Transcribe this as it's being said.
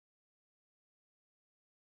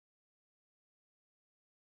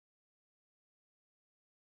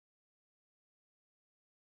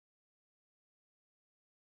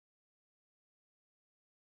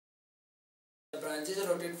branches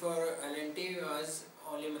allotted for L&T was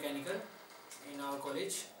only mechanical in our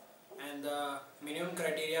college, and the minimum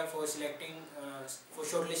criteria for selecting for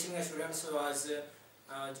shortlisting the students was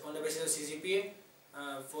on the basis of CGPA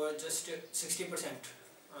for just 60%.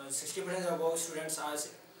 60% above students are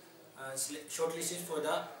shortlisted for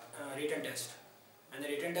the written test, and the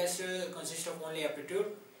written test consists of only aptitude.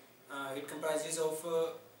 It comprises of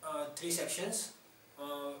 3 sections,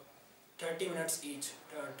 30 minutes each,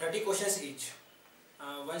 30 questions each.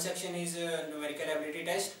 One section is numerical ability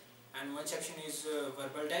test, and one section is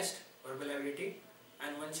verbal test, verbal ability,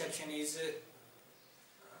 and one section is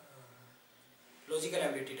logical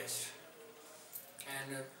ability test.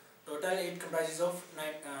 And total it comprises of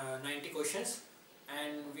 90 questions,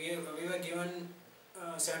 and we were given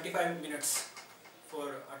 75 minutes for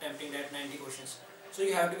attempting that 90 questions. So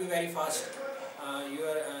you have to be very fast.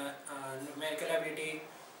 Your numerical ability,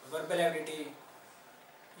 verbal ability,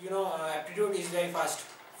 aptitude is very fast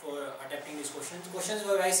for attempting these questions. Questions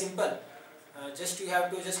were very simple. Just you have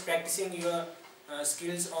to just practicing your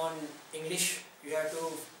skills on English. You have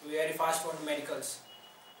to be very fast on numericals,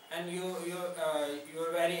 and you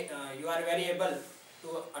are very able to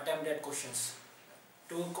attempt that questions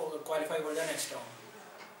to qualify for the next round.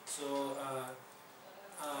 So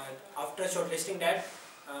after shortlisting that,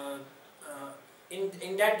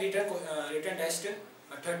 in that written test,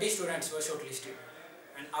 30 students were shortlisted,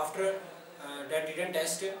 and after that written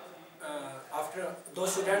test, after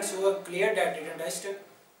those students who have cleared that written test,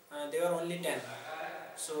 there were only 10.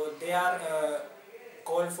 So they are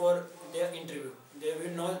called for their interview. There will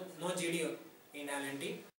be no GD in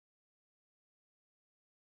L&T.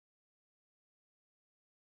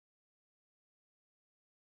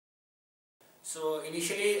 So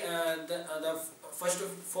initially, the first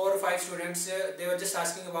 4 or 5 students, they were just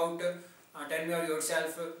asking about tell me about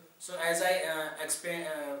yourself. So as I explained,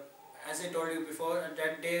 as I told you before,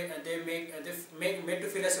 that they made to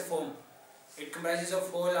fill us a form. It comprises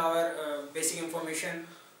of all our basic information,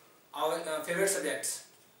 our favorite subjects.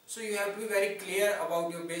 So you have to be very clear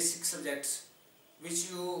about your basic subjects,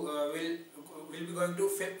 which you will be going to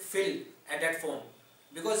fill at that form,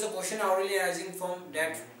 because the question are only arising from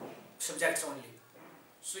that subjects only.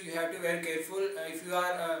 So you have to be very careful. If you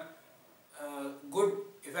are good,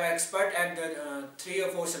 if you are expert at the 3 or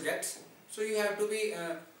 4 subjects, so you have to be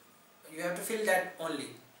you have to fill that only.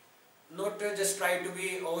 Not just try to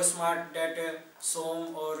be over smart that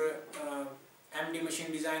SOM or MD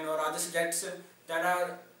machine design or other subjects that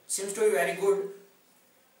are seems to be very good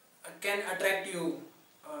can attract you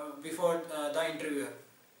before the interviewer.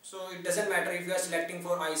 So it doesn't matter if you are selecting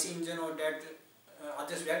for IC engine or that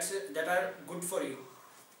other subjects that are good for you.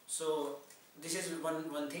 So this is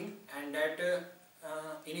one thing, and that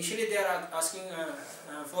initially they are asking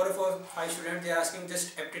 4 or 5 students, they are asking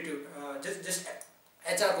just aptitude, just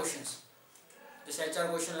HR questions. Just HR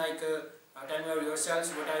question like tell me about yourselves,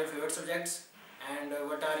 what are your favorite subjects, and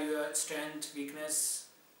what are your strength, weakness.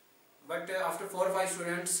 But after 4 or 5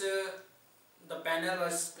 students, the panel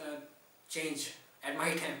was changed at my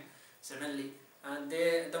time suddenly, and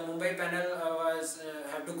the Mumbai panel was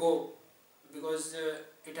have to go because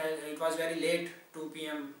it was very late, 2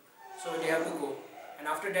 p.m. so they have to go. And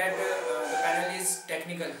after that, the panel is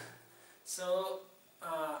technical. So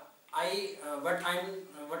what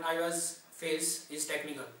I was faced is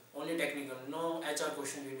technical, only technical. No HR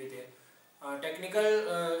question will be there.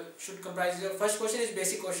 Technical should comprise. The first question is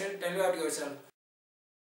basic question. Tell me about yourself.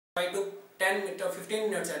 I took 10 minutes or 15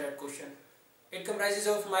 minutes at that question. It comprises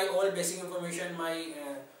of my all basic information, my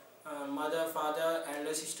mother, father,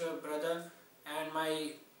 elder sister, brother, and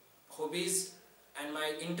my hobbies, and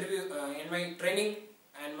my interview, and my training,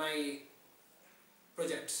 and my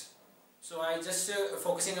projects. So I just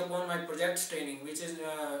focusing upon my projects training, which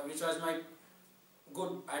was my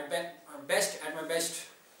good at best at my best.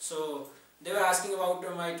 So they were asking about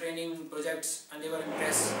my training projects, and they were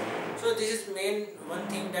impressed. So this is main one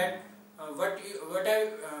thing, that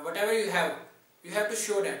whatever you have to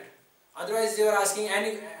show that. Otherwise they were asking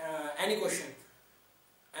any question,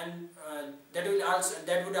 and that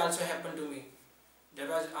would also happen to me. That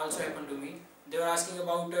was also happened to me. They were asking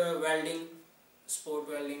about welding, sport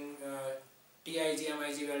welding, TIG,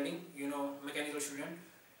 MIG welding, mechanical student.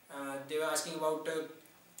 They were asking about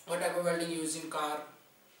what type of welding used in car,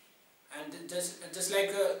 and just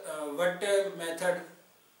like what method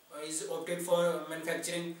is opted for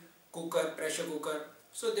manufacturing cooker, pressure cooker.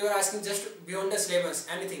 So they were asking just beyond the syllabus,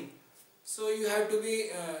 anything. So you have to be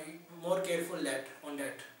more careful on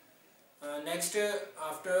that. Next,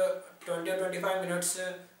 after 20 or 25 minutes,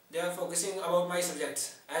 they are focusing about my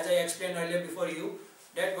subjects. As I explained earlier before you,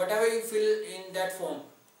 that whatever you fill in that form,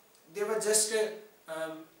 they were just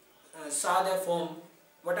saw the form,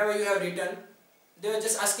 whatever you have written, they were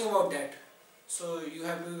just asking about that. So you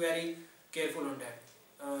have to be very careful on that.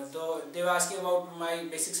 Though they were asking about my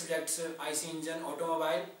basic subjects, IC engine,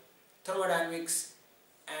 automobile, thermodynamics,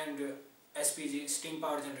 and SPG, steam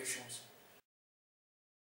power generations.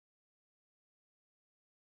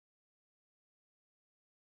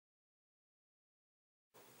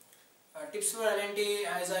 Tips for LNT,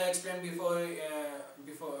 as I explained before,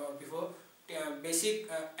 basic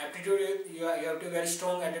aptitude, you have to be very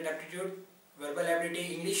strong at that aptitude, verbal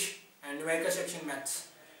ability, English, and numerical section maths.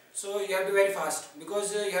 So you have to be very fast,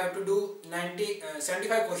 because you have to do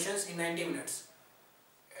 75 questions in 90 minutes.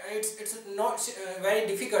 It's not very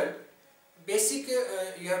difficult. Basic,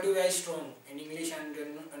 you have to be very strong in English and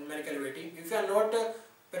numerical ability. If you are not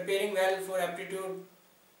preparing well for aptitude,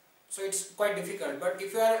 so it's quite difficult. But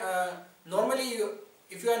if you are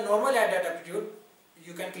if you are normal at that aptitude,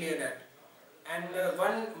 you can clear that. And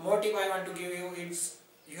one more tip I want to give you is,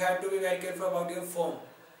 you have to be very careful about your form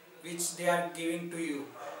which they are giving to you.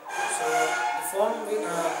 So the form,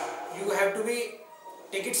 you have to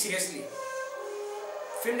take it seriously.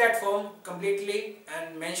 Fill that form completely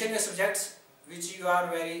and mention your subjects which you are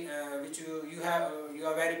very you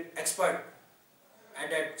are very expert at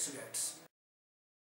that subjects.